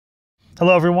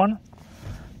Hello everyone,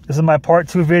 this is my part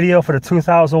 2 video for the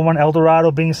 2001 Eldorado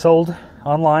being sold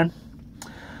online.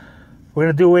 We're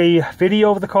going to do a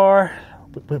video of the car.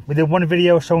 We did one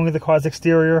video showing you the car's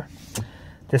exterior.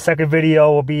 The second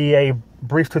video will be a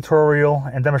brief tutorial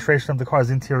and demonstration of the car's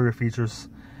interior features.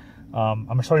 I'm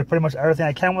going to show you pretty much everything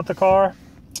I can with the car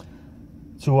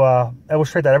to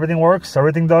illustrate that everything works.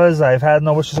 Everything does. I've had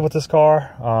no issues with this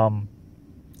car.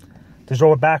 Just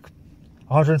drove it back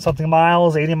 100 and something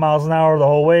miles, 80 miles an hour the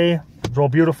whole way.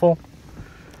 Drove beautiful.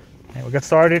 And we'll get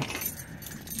started.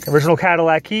 Original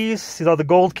Cadillac keys. These are the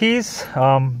gold keys.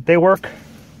 They work.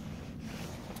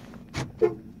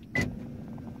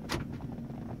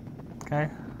 Okay.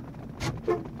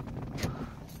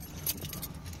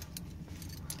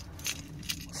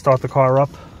 Start the car up.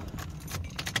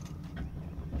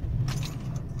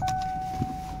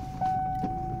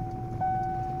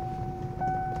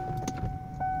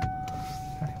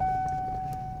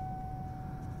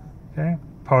 Okay.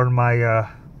 Pardon my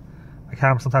my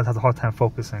camera sometimes has a hard time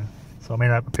focusing, so it may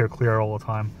not appear clear all the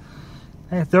time.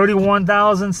 Okay,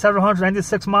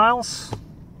 31,796 miles.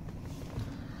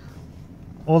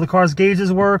 All the car's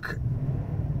gauges work.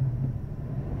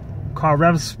 Car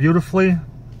revs beautifully.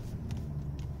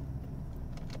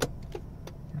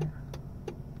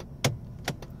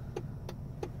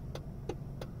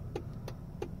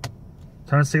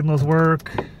 Turn signals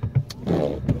work.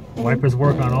 Wipers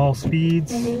work on all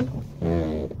speeds.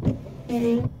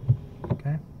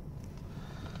 Okay.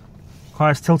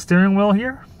 Car's tilt steering wheel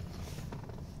here.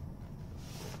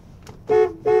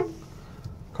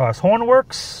 Car's horn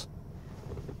works.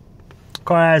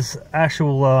 Car has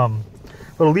actual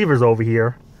little levers over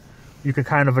here. You can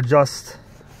kind of adjust.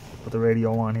 Put the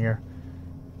radio on here.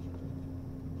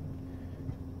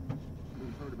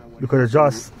 You could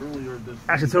adjust.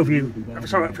 Actually, too, I'm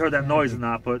sorry if you heard that noise or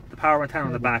not, but the power antenna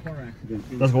on the back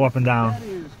does go up and down.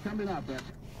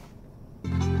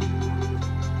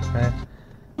 Okay.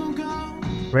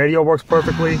 Radio works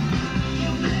perfectly.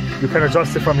 You can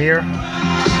adjust it from here.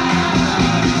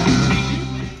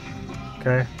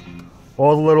 Okay.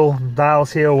 All the little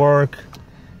dials here work.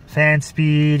 Fan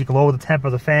speed, you can lower the temp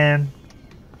of the fan.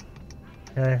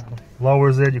 Okay.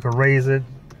 Lowers it, you can raise it.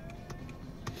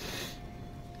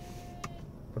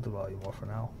 Put the volume off for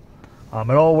now.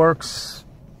 It all works.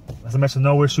 As I mentioned,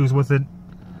 no issues with it.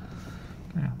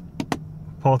 Yeah.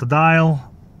 Pull out the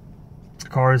dial. The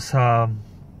car's all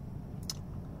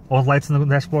the lights in the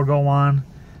dashboard go on.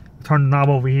 Turn the knob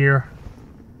over here.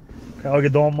 Okay, all your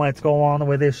dome lights go on the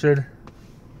way they should.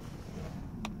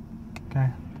 Okay.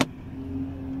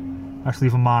 Actually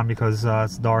leave them on because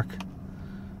it's dark.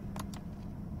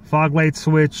 Fog light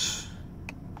switch.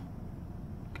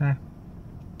 Okay.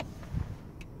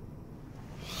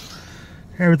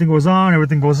 Everything goes on,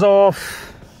 everything goes off.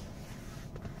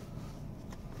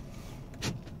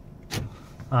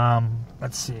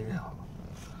 Let's see.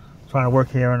 Trying to work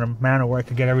here in a manner where I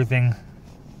can get everything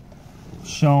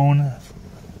shown.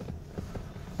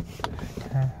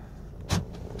 Okay.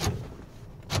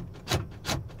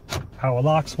 Power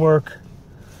locks work.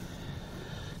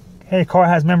 Okay, car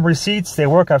has memory seats. They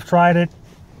work. I've tried it.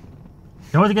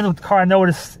 The only thing with the car I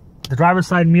noticed, the driver's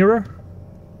side mirror,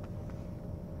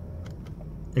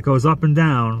 it goes up and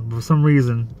down, but for some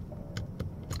reason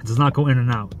it does not go in and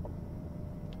out.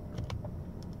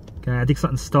 Okay, I think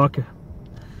something's stuck.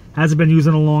 Hasn't been used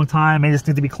in a long time. May just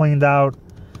need to be cleaned out.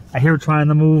 I hear it trying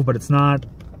to move, but it's not.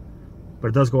 But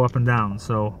it does go up and down.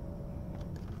 So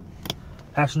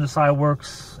passenger side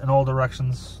works in all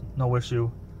directions, no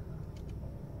issue.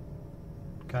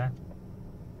 Okay.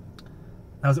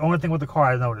 That was the only thing with the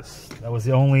car I noticed. That was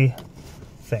the only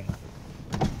thing.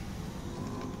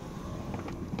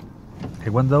 Okay,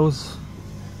 windows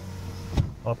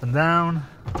up and down.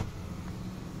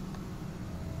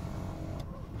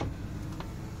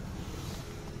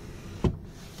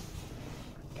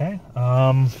 Okay,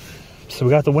 so we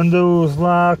got the windows,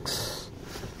 locks,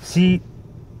 seat,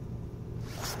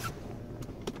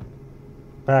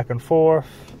 back and forth,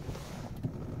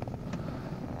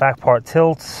 back part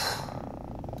tilts.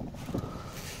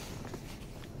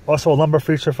 Also a lumbar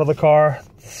feature for the car.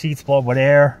 The seats blow up with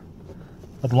air.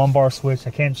 With the lumbar switch. I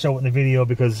can't show it in the video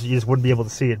because you just wouldn't be able to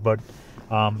see it, but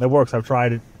it works. I've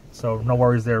tried it, so no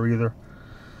worries there either.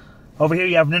 Over here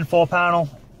you have an info panel.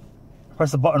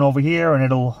 Press the button over here and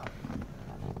it'll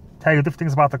tell you different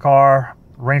things about the car.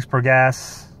 Range per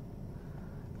gas,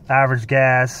 average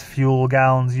gas, fuel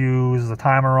gallons used, the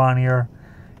timer on here,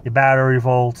 your battery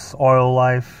volts, oil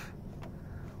life,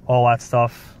 all that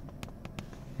stuff.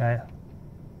 Okay.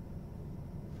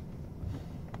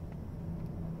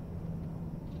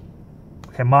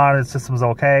 Okay, monitor system is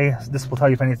okay. This will tell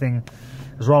you if anything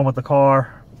is wrong with the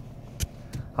car.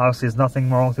 Obviously, there's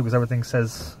nothing wrong with it because everything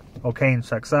says okay and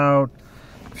checks out.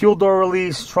 Fuel door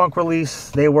release, trunk release,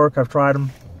 they work. I've tried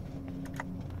them.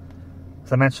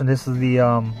 As I mentioned, this is the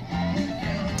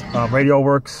radio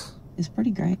works. It's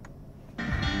pretty great.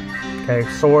 Okay,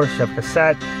 source, you have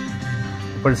cassette.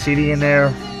 You put a CD in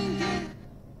there.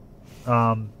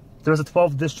 There's a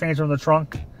 12 disc changer in the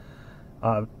trunk.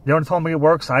 The owner told me it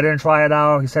works. I didn't try it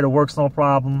out. He said it works no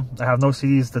problem. I have no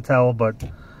CDs to tell, but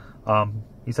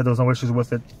he said there was no issues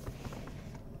with it.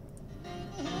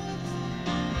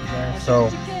 Okay, so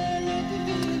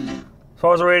as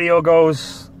far as the radio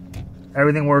goes,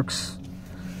 everything works.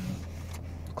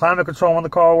 Climate control on the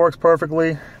car works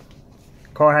perfectly.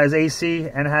 Car has AC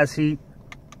and it has heat.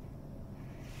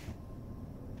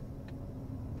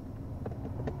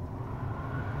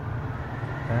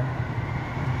 Okay.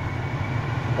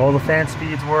 All the fan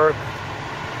speeds work.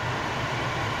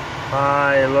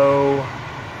 High, low.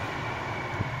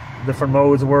 Different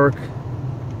modes work.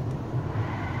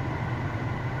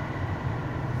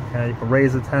 Okay, you can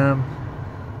raise the temp,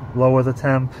 lower the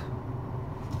temp,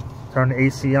 turn the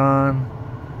AC on,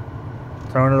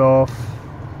 turn it off,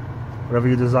 whatever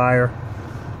you desire.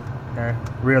 Okay,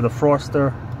 rear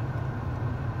defroster.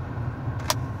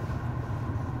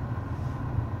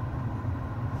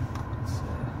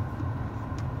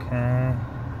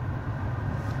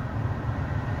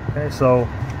 Okay, so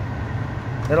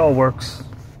it all works.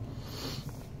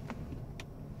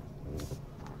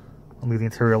 I'll leave the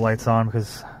interior lights on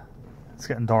because it's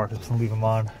getting dark. I'm just gonna leave them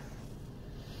on. I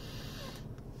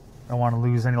don't want to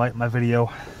lose any light in my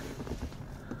video.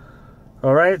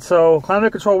 Alright, so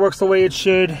climate control works the way it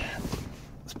should.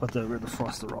 Let's put the rear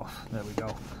defroster off. There we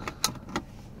go.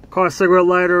 Car cigarette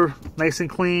lighter, nice and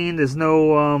clean. There's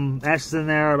no ashes in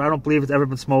there. I don't believe it's ever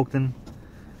been smoked in.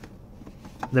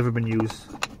 Never been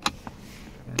used.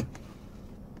 Okay.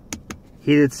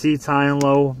 Heated seats, high and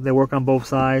low. They work on both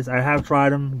sides. I have tried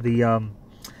them.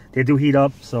 They do heat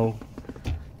up, so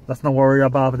nothing to worry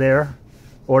about there.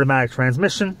 Automatic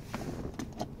transmission.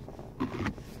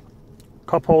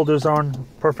 Cup holders are in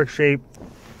perfect shape.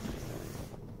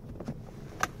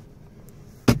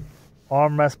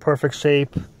 Armrest perfect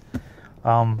shape.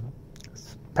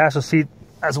 Passenger seat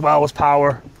as well as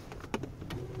power.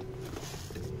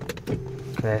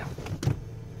 Okay.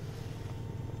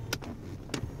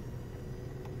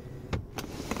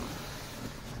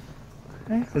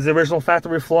 Okay. There's the original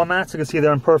factory floor mats. You can see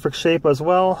they're in perfect shape as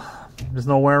well. There's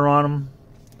no wear on them.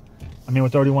 I mean,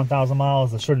 with 31,000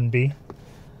 miles, it shouldn't be.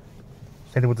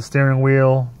 Same thing with the steering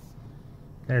wheel.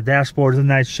 The dashboard is in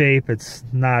nice shape. It's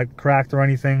not cracked or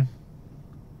anything.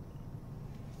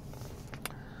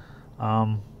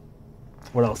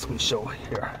 What else can we show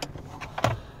here?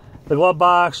 The glove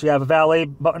box, you have a valet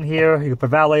button here. You can put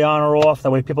valet on or off.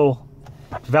 That way people,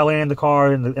 if you valet in the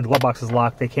car and the glove box is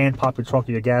locked, they can't pop your trunk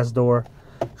or your gas door.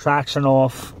 Traction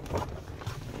off.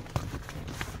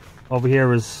 Over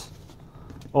here is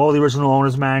all the original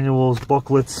owner's manuals,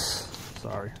 booklets.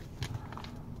 Sorry.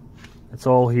 It's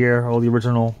all here, all the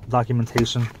original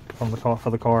documentation from the car, for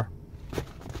the car.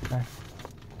 Okay.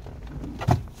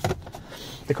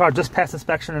 The car just passed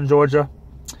inspection in Georgia.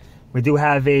 We do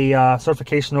have a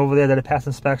certification over there that it passed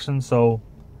inspection, so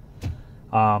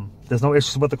there's no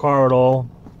issues with the car at all.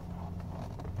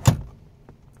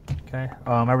 Okay,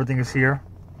 everything is here.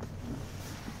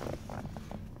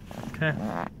 Okay,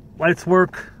 lights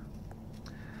work.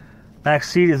 Back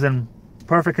seat is in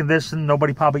perfect condition.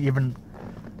 Nobody probably even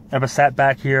ever sat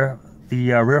back here.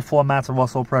 The rear floor mats are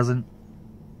also present.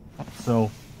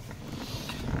 So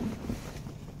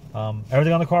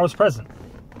everything on the car is present.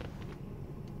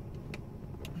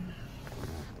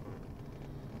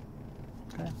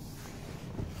 Okay.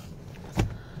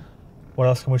 What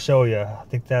else can we show you? I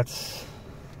think that's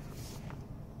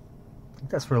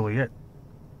really it.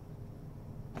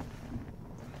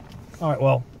 All right,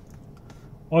 well,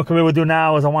 what we would do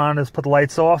now is I want to just put the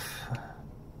lights off,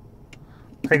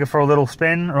 take it for a little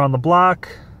spin around the block.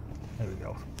 There we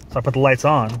go. So I put the lights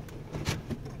on.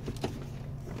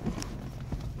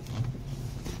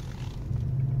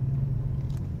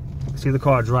 See, the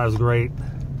car drives great.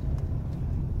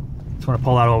 Just want to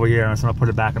pull that over here and I'm just going to put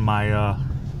it back in my,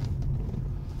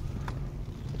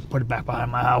 put it back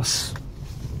behind my house.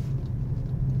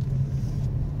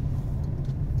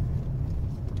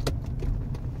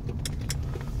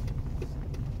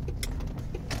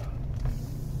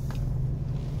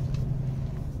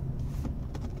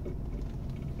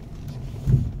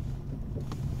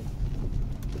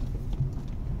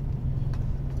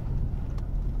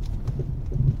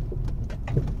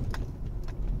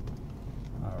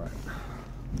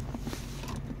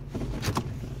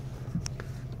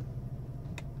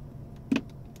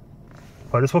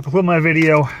 But this will conclude my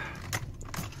video.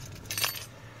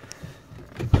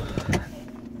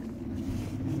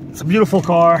 It's a beautiful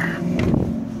car.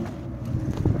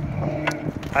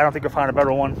 I don't think you'll find a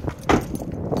better one.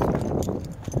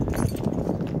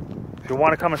 If you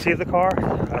want to come and see the car,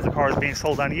 as the car is being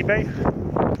sold on eBay,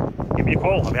 give me a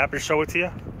call. I'll be happy to show it to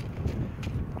you.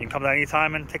 You can come down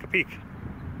anytime and take a peek.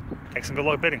 Thanks and good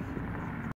luck bidding.